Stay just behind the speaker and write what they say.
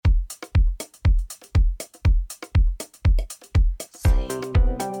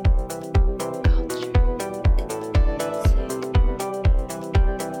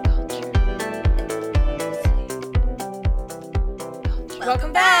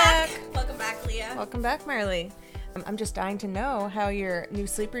back. Welcome back, Leah. Welcome back, Marley. I'm just dying to know how your new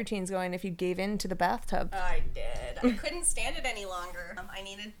sleep routine's going if you gave in to the bathtub. I did. I couldn't stand it any longer. I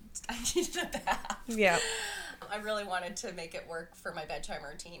needed a bath. Yeah. I really wanted to make it work for my bedtime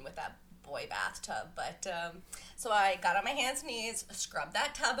routine with that boy bathtub, but so I got on my hands and knees, scrubbed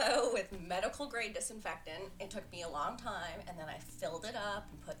that tub out with medical grade disinfectant. It took me a long time, and then I filled it up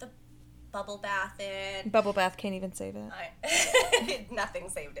and put the bubble bath in. Bubble bath can't even save it. Nothing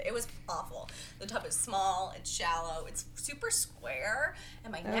saved it. It was awful. The tub is small, it's shallow, it's super square,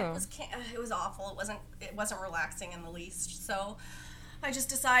 and my neck it was awful. It wasn't relaxing in the least. So I just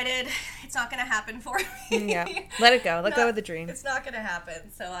decided it's not going to happen for me. Yeah, let it go. Let go of the dream. It's not going to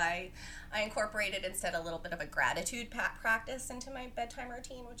happen. So I incorporated instead a little bit of a gratitude practice into my bedtime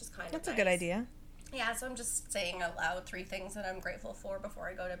routine, which is kind of That's nice. a good idea. Yeah, so I'm just saying out loud 3 things that I'm grateful for before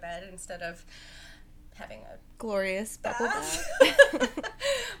I go to bed instead of having a glorious bubble bath.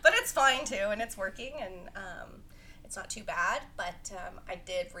 But it's fine too, and it's working, and it's not too bad. But I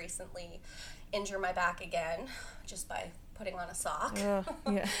did recently injure my back again just by putting on a sock. Yeah.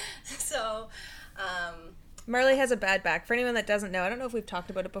 So Marley has a bad back. For anyone that doesn't know, I don't know if we've talked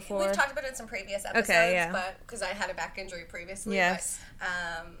about it before. We've talked about it in some previous episodes, but because I had a back injury previously. Yes. But,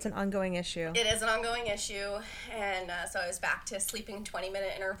 it's an ongoing issue. It is an ongoing issue, and so I was back to sleeping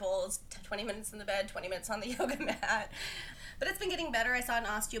 20-minute intervals, 20 minutes in the bed, 20 minutes on the yoga mat. But it's been getting better. I saw an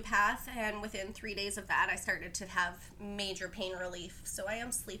osteopath, and within 3 days of that, I started to have major pain relief, so I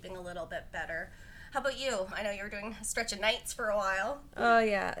am sleeping a little bit better. How about you? I know you were doing a stretch of nights for a while. Oh,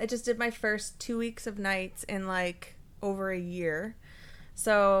 yeah. I just did my first 2 weeks of nights in, over a year.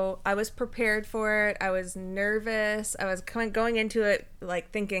 So I was prepared for it. I was nervous. I was going into it,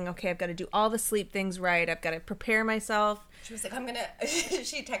 thinking, okay, I've got to do all the sleep things right. I've got to prepare myself. She was like,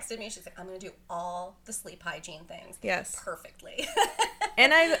 she texted me. She's like, I'm going to do all the sleep hygiene things. Yes. Perfectly.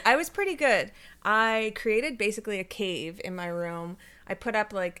 And I was pretty good. I created basically a cave in my room. I put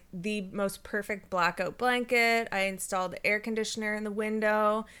up the most perfect blackout blanket. I installed the air conditioner in the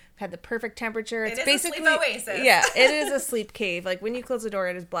window. Had the perfect temperature. It's basically a sleep oasis. Yeah, it is a sleep cave. When you close the door,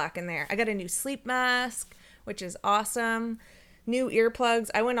 it is black in there. I got a new sleep mask, which is awesome. New earplugs.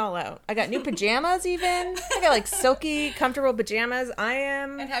 I went all out. I got new pajamas even. I got silky, comfortable pajamas.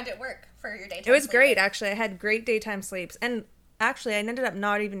 And how did it work for your daytime? It was great, actually. I had great daytime sleeps. And actually, I ended up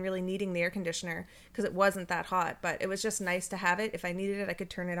not even really needing the air conditioner because it wasn't that hot. But it was just nice to have it. If I needed it, I could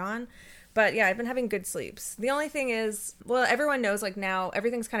turn it on. But yeah, I've been having good sleeps. The only thing is, everyone knows now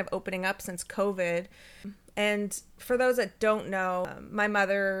everything's kind of opening up since COVID. And for those that don't know, my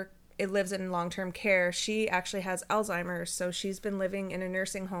mother, it lives in long-term care. She actually has Alzheimer's. So she's been living in a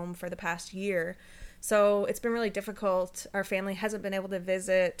nursing home for the past year. So it's been really difficult. Our family hasn't been able to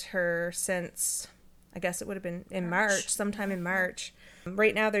visit her since, I guess it would have been in March, sometime in March.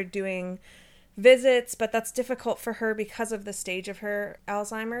 Right now they're doing visits, but that's difficult for her because of the stage of her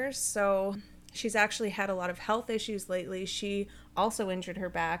Alzheimer's. So she's actually had a lot of health issues lately. She also injured her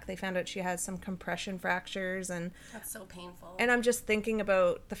back. They found out she has some compression fractures, and that's so painful. And I'm just thinking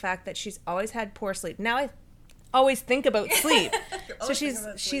about the fact that she's always had poor sleep. Now I always think about sleep. So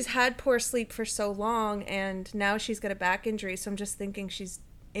she's had poor sleep for so long, and now she's got a back injury. So I'm just thinking she's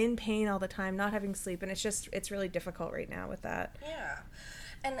in pain all the time, not having sleep, and it's really difficult right now with that. Yeah.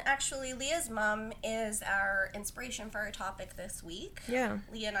 And actually, Leah's mom is our inspiration for our topic this week. Yeah.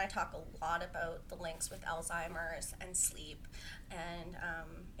 Leah and I talk a lot about the links with Alzheimer's and sleep, and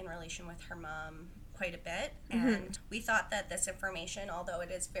in relation with her mom quite a bit. Mm-hmm. And we thought that this information, although it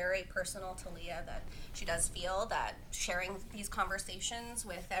is very personal to Leah, that she does feel that sharing these conversations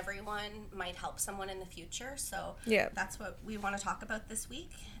with everyone might help someone in the future. So that's what we want to talk about this week.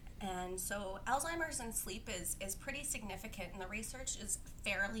 And so Alzheimer's and sleep is pretty significant, and the research is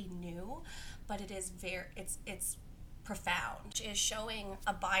fairly new, but it is it's profound. It is showing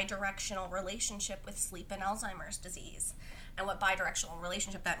a bidirectional relationship with sleep and Alzheimer's disease. And what bidirectional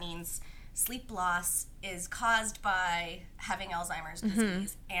relationship that means, sleep loss is caused by having Alzheimer's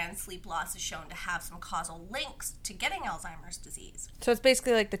disease, and sleep loss is shown to have some causal links to getting Alzheimer's disease. So it's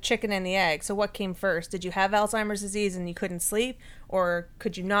basically like the chicken and the egg. So what came first? Did you have Alzheimer's disease and you couldn't sleep, or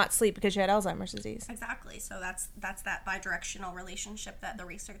could you not sleep because you had Alzheimer's disease? Exactly. So that's that bidirectional relationship that the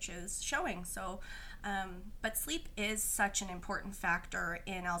research is showing. So, but sleep is such an important factor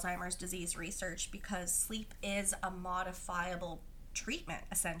in Alzheimer's disease research because sleep is a modifiable treatment,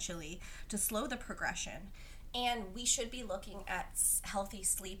 essentially, to slow the progression. And we should be looking at healthy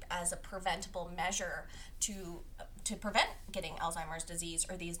sleep as a preventable measure to prevent getting Alzheimer's disease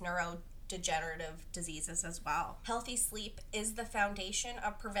or these degenerative diseases as well. Healthy sleep is the foundation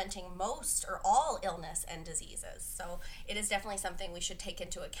of preventing most or all illness and diseases. So it is definitely something we should take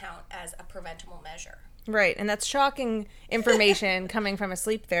into account as a preventable measure. Right, and that's shocking information coming from a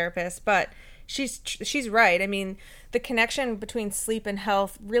sleep therapist, but she's right. I mean, the connection between sleep and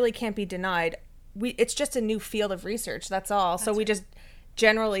health really can't be denied. It's just a new field of research, that's all. So we just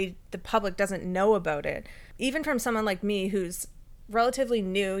generally, the public doesn't know about it. Even from someone like me who's relatively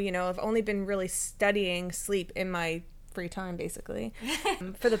new, I've only been really studying sleep in my free time, basically,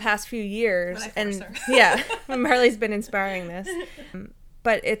 for the past few years. And yeah, Marley's been inspiring this.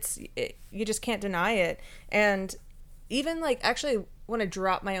 But you just can't deny it. And even actually want to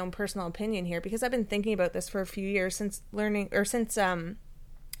drop my own personal opinion here, because I've been thinking about this for a few years since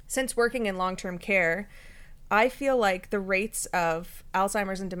working in long-term care. I feel like the rates of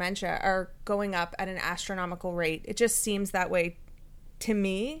Alzheimer's and dementia are going up at an astronomical rate. It just seems that way to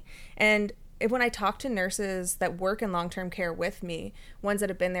me. And when I talk to nurses that work in long-term care with me, ones that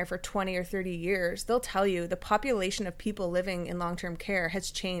have been there for 20 or 30 years, they'll tell you the population of people living in long-term care has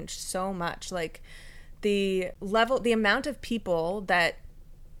changed so much. Like the amount of people that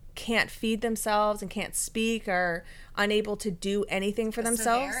can't feed themselves and can't speak, are unable to do anything for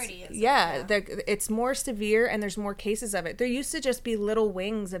themselves. It's more severe, and there's more cases of it. There used to just be little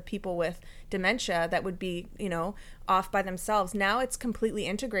wings of people with dementia that would be, off by themselves. Now it's completely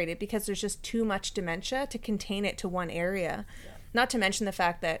integrated because there's just too much dementia to contain it to one area. Yeah. Not to mention the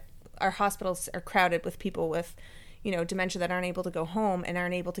fact that our hospitals are crowded with people with, dementia that aren't able to go home and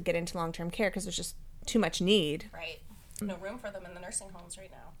aren't able to get into long-term care because there's just too much need. Right. No room for them in the nursing homes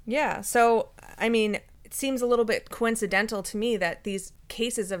right now. Yeah. So, I mean, it seems a little bit coincidental to me that these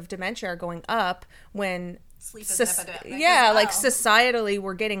cases of dementia are going up when sleep is an epidemic. Yeah, well. Societally,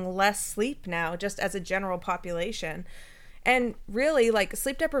 we're getting less sleep now, just as a general population. And really,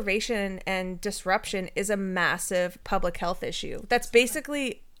 sleep deprivation and disruption is a massive public health issue that's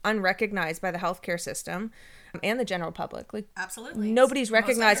basically unrecognized by the healthcare system and the general public. Absolutely. Nobody's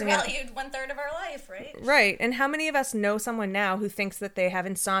recognizing it. Valued 1/3 of our life, right? Right. And how many of us know someone now who thinks that they have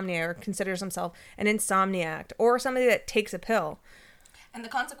insomnia or considers himself an insomniac, or somebody that takes a pill? And the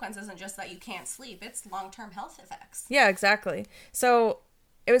consequence isn't just that you can't sleep, it's long-term health effects. Yeah, exactly. So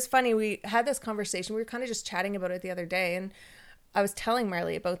it was funny. We had this conversation. We were kind of just chatting about it the other day, and I was telling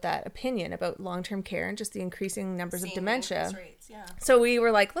Marley about that opinion about long-term care and just the increasing numbers of dementia. Rates, yeah. So we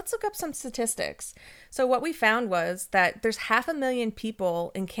were like, let's look up some statistics. So what we found was that there's 500,000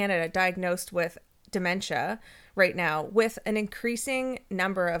 people in Canada diagnosed with dementia right now, with an increasing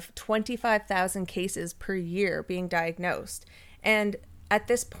number of 25,000 cases per year being diagnosed. And at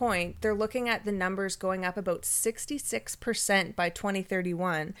this point, they're looking at the numbers going up about 66% by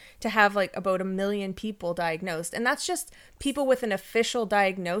 2031 to have about 1 million people diagnosed. And that's just people with an official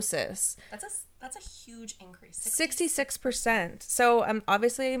diagnosis. That's a huge increase. 66%. So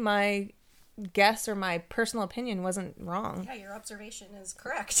obviously my guess or my personal opinion wasn't wrong. Yeah, your observation is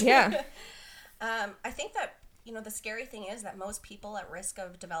correct. Yeah. I think that the scary thing is that most people at risk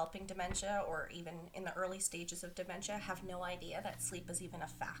of developing dementia, or even in the early stages of dementia, have no idea that sleep is even a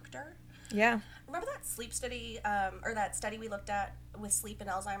factor. Yeah. Remember that sleep study, or that study we looked at with sleep and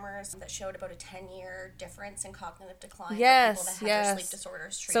Alzheimer's that showed about a 10-year difference in cognitive decline for people that had their sleep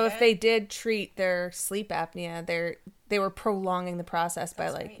disorders treated? So if they did treat their sleep apnea, they were prolonging the process by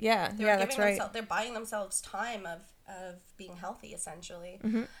right. That's right. They're buying themselves time of being healthy, essentially.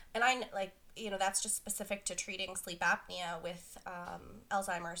 Mm-hmm. And that's just specific to treating sleep apnea with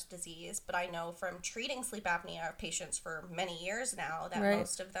Alzheimer's disease. But I know from treating sleep apnea patients for many years now that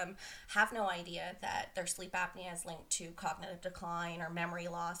most of them have no idea that their sleep apnea is linked to cognitive decline or memory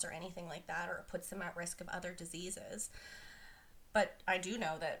loss or anything like that, or it puts them at risk of other diseases. But I do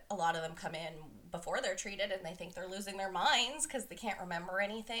know that a lot of them come in before they're treated and they think they're losing their minds because they can't remember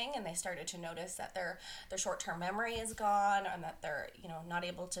anything, and they started to notice that their short-term memory is gone, and that they're not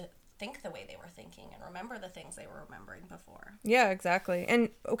able to think the way they were thinking and remember the things they were remembering before. Yeah, exactly. And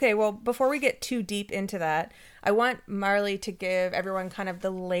okay, well, before we get too deep into that, I want Marley to give everyone kind of the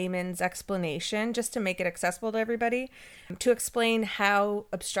layman's explanation, just to make it accessible to everybody, to explain how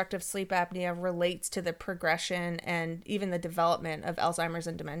obstructive sleep apnea relates to the progression and even the development of Alzheimer's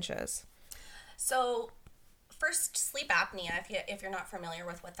and dementias. So first, sleep apnea, if you're not familiar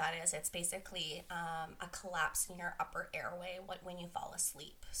with what that is, it's basically a collapse in your upper airway when you fall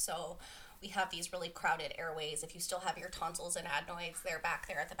asleep. So we have these really crowded airways. If you still have your tonsils and adenoids, they're back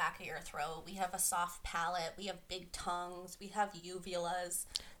there at the back of your throat. We have a soft palate. We have big tongues. We have uvulas.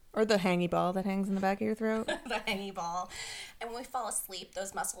 Or the hangy ball that hangs in the back of your throat. The hangy ball. And when we fall asleep,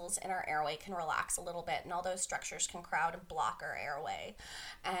 those muscles in our airway can relax a little bit, and all those structures can crowd and block our airway.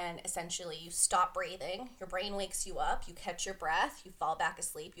 And essentially, you stop breathing, your brain wakes you up, you catch your breath, you fall back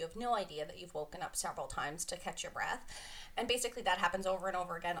asleep, you have no idea that you've woken up several times to catch your breath. And basically that happens over and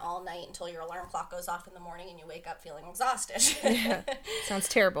over again all night until your alarm clock goes off in the morning and you wake up feeling exhausted. Yeah. Sounds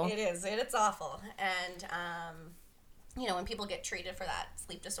terrible. It is. It's awful. And, when people get treated for that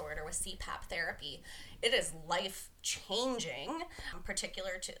sleep disorder with CPAP therapy, it is life-changing,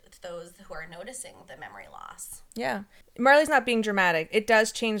 particular to those who are noticing the memory loss. Yeah. Marley's not being dramatic. It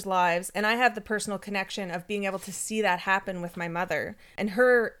does change lives, and I have the personal connection of being able to see that happen with my mother. And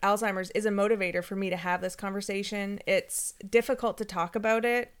her Alzheimer's is a motivator for me to have this conversation. It's difficult to talk about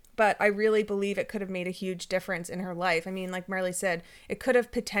it, but I really believe it could have made a huge difference in her life. I mean, like Marley said, it could have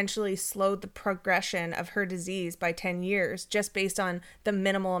potentially slowed the progression of her disease by 10 years just based on the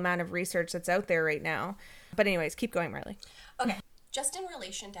minimal amount of research that's out there right now. But anyways, keep going, Marley. Okay. Just in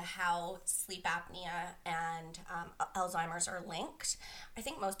relation to how sleep apnea and Alzheimer's are linked, I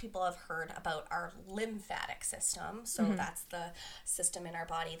think most people have heard about our lymphatic system. So that's the system in our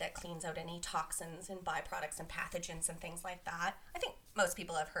body that cleans out any toxins and byproducts and pathogens and things like that. I think most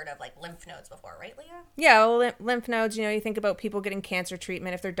people have heard of like lymph nodes before, right, Leah? Yeah, well, lymph nodes, you think about people getting cancer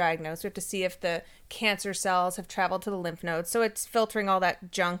treatment if they're diagnosed. We have to see if the cancer cells have traveled to the lymph nodes. So it's filtering all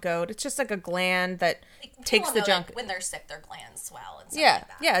that junk out. It's just like a gland that takes the junk. When they're sick, their glands swell and stuff like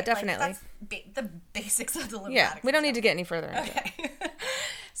that. Yeah, definitely. That's the basics of the lymphatic system. We don't need to get any further into it.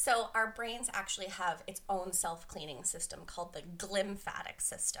 So our brains actually have its own self-cleaning system called the glymphatic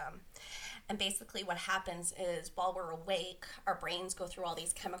system. And basically what happens is while we're awake, our brains go through all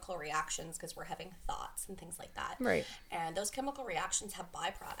these chemical reactions because we're having thoughts and things like that. Right. And those chemical reactions have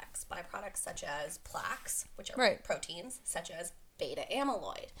byproducts. Byproducts such as plaques, which are proteins, such as beta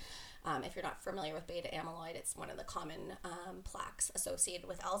amyloid. If you're not familiar with beta amyloid, it's one of the common plaques associated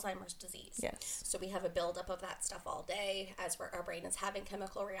with Alzheimer's disease. Yes. So we have a buildup of that stuff all day as our brain is having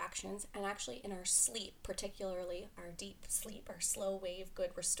chemical reactions. And actually in our sleep, particularly our deep sleep, our slow wave,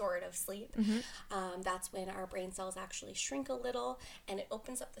 good restorative sleep, that's when our brain cells actually shrink a little and it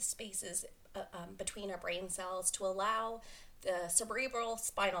opens up the spaces between our brain cells to allow the cerebral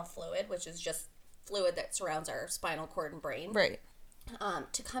spinal fluid, which is just fluid that surrounds our spinal cord and brain. Right.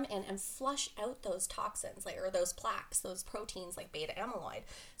 To come in and flush out those toxins, or those plaques, those proteins like beta amyloid.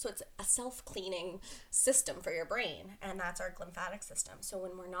 So it's a self-cleaning system for your brain, and that's our glymphatic system. So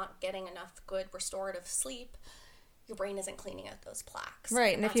when we're not getting enough good restorative sleep, your brain isn't cleaning out those plaques.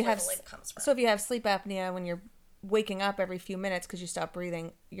 Right, and if you have the link comes from. So if you have sleep apnea when you're waking up every few minutes because you stop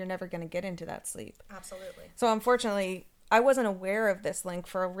breathing, you're never going to get into that sleep. Absolutely. So unfortunately, I wasn't aware of this link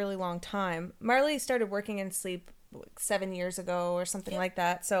for a really long time. Marley started working in sleep 7 years ago or something like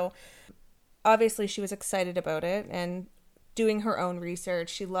that. So obviously she was excited about it and doing her own research.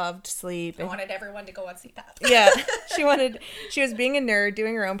 She loved sleep. I wanted everyone to go on CPAP. Yeah. She was being a nerd,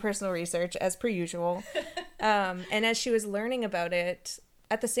 doing her own personal research as per usual. And as she was learning about it,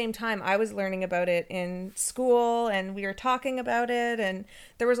 at the same time, I was learning about it in school and we were talking about it. And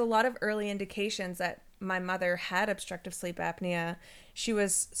there was a lot of early indications that my mother had obstructive sleep apnea. She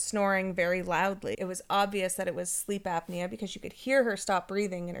was snoring very loudly. It was obvious that it was sleep apnea because you could hear her stop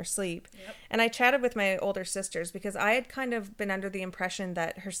breathing in her sleep. Yep. And I chatted with my older sisters because I had kind of been under the impression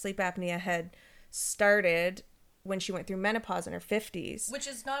that her sleep apnea had started when she went through menopause in her 50s. Which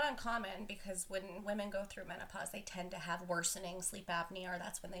is not uncommon because when women go through menopause, they tend to have worsening sleep apnea, or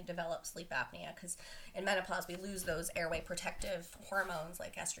that's when they develop sleep apnea, because in menopause we lose those airway protective hormones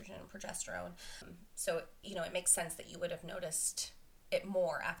like estrogen and progesterone. So, it makes sense that you would have noticed it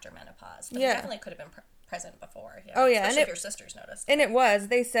more after menopause. But it definitely could have been present before. Yeah. Oh, yeah. Especially if your sisters noticed. And it was.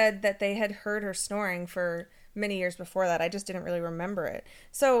 They said that they had heard her snoring for many years before that. I just didn't really remember it.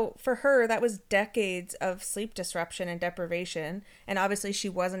 So for her, that was decades of sleep disruption and deprivation. And obviously she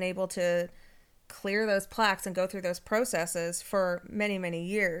wasn't able to clear those plaques and go through those processes for many, many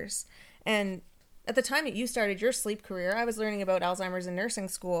years. And at the time that you started your sleep career, I was learning about Alzheimer's in nursing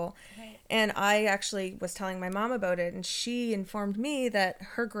school. Right. And I actually was telling my mom about it, and she informed me that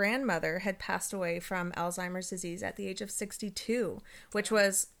her grandmother had passed away from Alzheimer's disease at the age of 62, which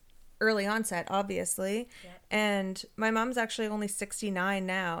was early onset, obviously. Yep. And my mom's actually only 69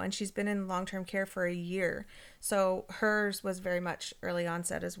 now, and she's been in long-term care for a year. So hers was very much early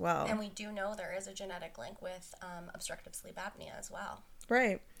onset as well. And we do know there is a genetic link with obstructive sleep apnea as well.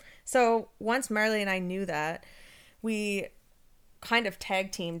 Right. So once Marley and I knew that, we kind of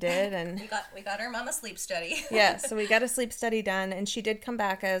tag teamed it, and we got our mama sleep study. Yeah, so we got a sleep study done, and she did come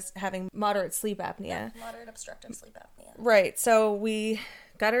back as having moderate sleep apnea. Yeah, moderate obstructive sleep apnea. Right. So we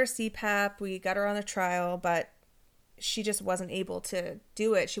got her CPAP, we got her on the trial, but she just wasn't able to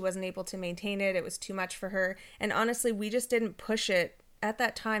do it. She wasn't able to maintain it. It was too much for her. And honestly, we just didn't push it. At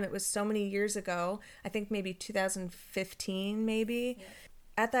that time, it was so many years ago. I think maybe 2015, maybe. Yeah.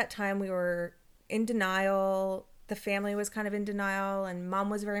 At that time, we were in denial. The family was kind of in denial, and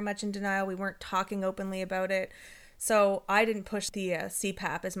Mom was very much in denial. We weren't talking openly about it. So I didn't push the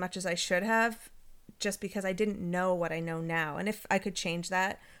CPAP as much as I should have, just because I didn't know what I know now. And if I could change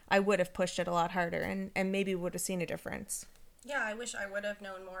that, I would have pushed it a lot harder and maybe would have seen a difference. Yeah, I wish I would have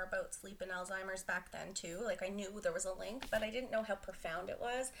known more about sleep and Alzheimer's back then too. Like, I knew there was a link, but I didn't know how profound it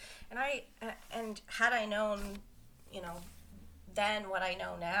was. And had I known, then what I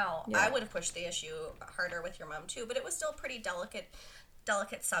know now, I would have pushed the issue harder with your mom too. But it was still a pretty delicate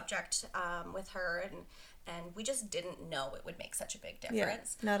subject with her, and we just didn't know it would make such a big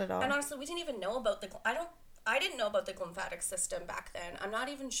difference. Yeah, not at all. And honestly, we didn't even know about I didn't know about the glymphatic system back then. I'm not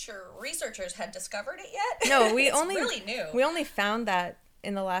even sure researchers had discovered it yet. No, we really new. We only found that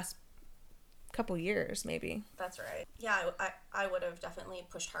in the last couple years, maybe. That's right. Yeah, I would have definitely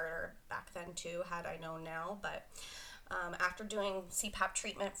pushed harder back then too, had I known now. But after doing CPAP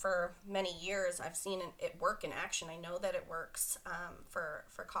treatment for many years, I've seen it work in action. I know that it works for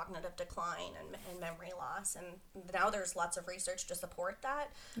cognitive decline and memory loss. And now there's lots of research to support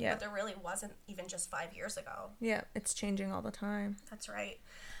that. Yeah. But there really wasn't even just 5 years ago. Yeah, it's changing all the time. That's right.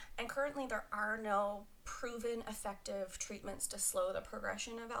 And currently there are no proven effective treatments to slow the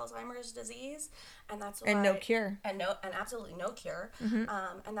progression of Alzheimer's disease, and that's why, and no cure, and absolutely no cure.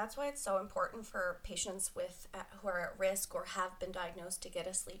 And that's why it's so important for patients who are at risk or have been diagnosed to get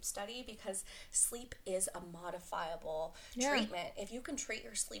a sleep study, because sleep is a modifiable treatment. If you can treat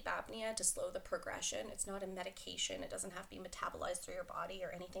your sleep apnea to slow the progression, it's not a medication. It doesn't have to be metabolized through your body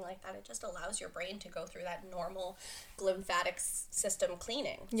or anything like that. It just allows your brain to go through that normal glymphatic system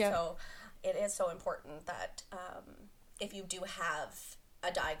cleaning. So it is so important that if you do have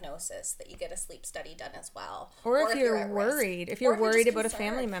a diagnosis, that you get a sleep study done as well. Or if you're worried, if you're worried about a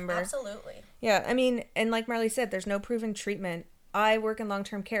family member. Absolutely. Yeah, I mean, and like Marley said, there's no proven treatment. I work in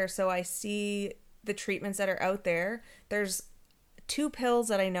long-term care, so I see the treatments that are out there. There's 2 pills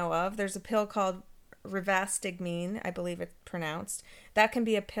that I know of. There's a pill called rivastigmine, I believe it's pronounced. That can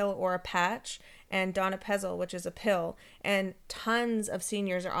be a pill or a patch, and donepezil, which is a pill. And tons of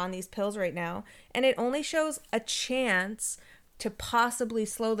seniors are on these pills right now, and it only shows a chance to possibly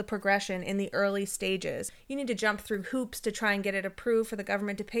slow the progression in the early stages. You need to jump through hoops to try and get it approved for the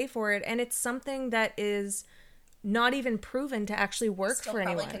government to pay for it, and it's something that is not even proven to actually work for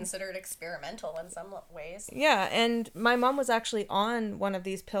anyone. Still probably considered experimental in some ways. Yeah, and my mom was actually on one of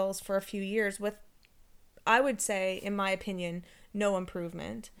these pills for a few years with, I would say, in my opinion, no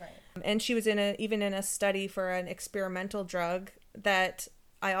improvement. Right. And she was even in a study for an experimental drug that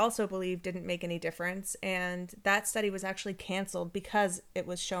I also believe didn't make any difference. And that study was actually canceled because it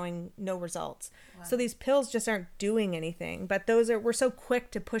was showing no results. Wow. So these pills just aren't doing anything. But we're so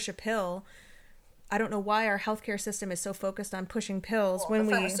quick to push a pill. I don't know why our healthcare system is so focused on pushing pills the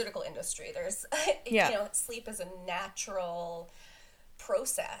pharmaceutical industry. There's, sleep is a natural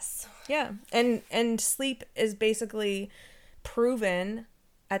process. Yeah, and sleep is basically proven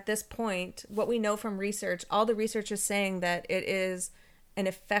at this point. What we know from research, all the research is saying that it is an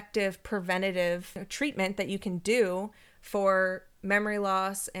effective preventative treatment that you can do for memory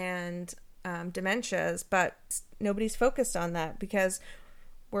loss and dementias, but nobody's focused on that because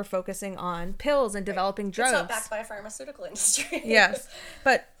we're focusing on pills and developing drugs. It's not backed by a pharmaceutical industry. Yes,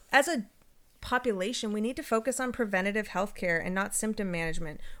 but as a population, we need to focus on preventative healthcare and not symptom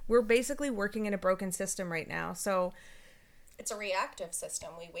management. We're basically working in a broken system right now. So it's a reactive system.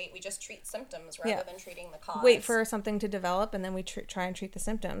 We just treat symptoms rather than treating the cause. Wait for something to develop and then we try and treat the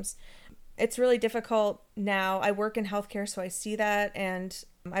symptoms. It's really difficult now. I work in healthcare, so I see that, and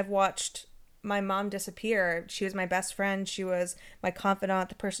I've watched my mom disappear. She was my best friend. She was my confidant,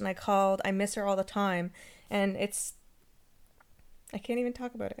 the person I called. I miss her all the time, and I can't even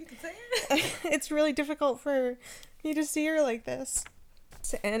talk about it. It's really difficult for me to see her like this.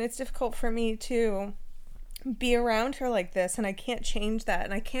 And it's difficult for me to be around her like this, and I can't change that.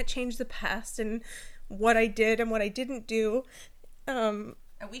 And I can't change the past and what I did and what I didn't do. And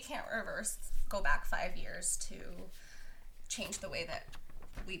we can't go back 5 years to change the way that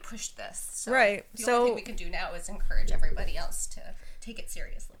we pushed this. So right. The only thing we can do now is encourage everybody else to take it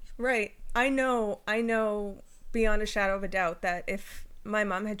seriously. Right. I know beyond a shadow of a doubt that if my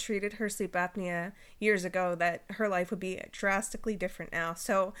mom had treated her sleep apnea years ago, that her life would be drastically different now.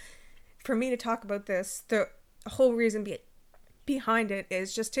 So for me to talk about this, the whole reason behind it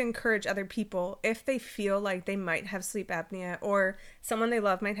is just to encourage other people, if they feel like they might have sleep apnea or someone they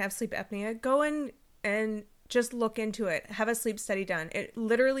love might have sleep apnea, go in and just look into it. Have a sleep study done. It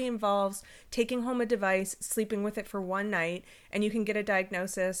literally involves taking home a device, sleeping with it for one night, and you can get a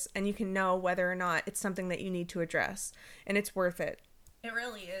diagnosis and you can know whether or not it's something that you need to address. And it's worth it. It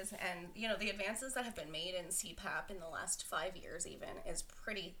really is. And, you know, the advances that have been made in CPAP in the last 5 years even is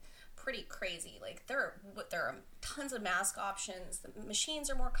pretty crazy. Like, there are tons of mask options. The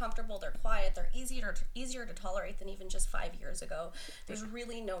machines are more comfortable. They're quiet. They're easier to tolerate than even just 5 years ago. There's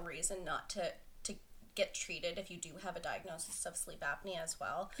really no reason not to get treated if you do have a diagnosis of sleep apnea as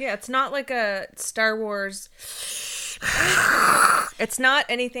well. Yeah, it's not like a Star Wars. It's not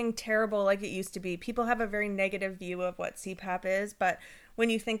anything terrible like it used to be. People have a very negative view of what CPAP is, but when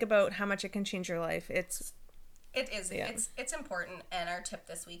you think about how much it can change your life, it is. Yeah. It's important. And our tip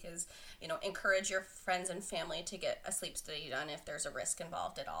this week is, you know, encourage your friends and family to get a sleep study done if there's a risk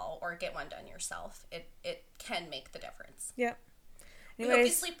involved at all, or get one done yourself. It can make the difference. Yep. We hope you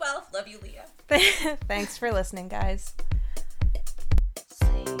sleep well. Love you, Leah. Thanks for listening, guys.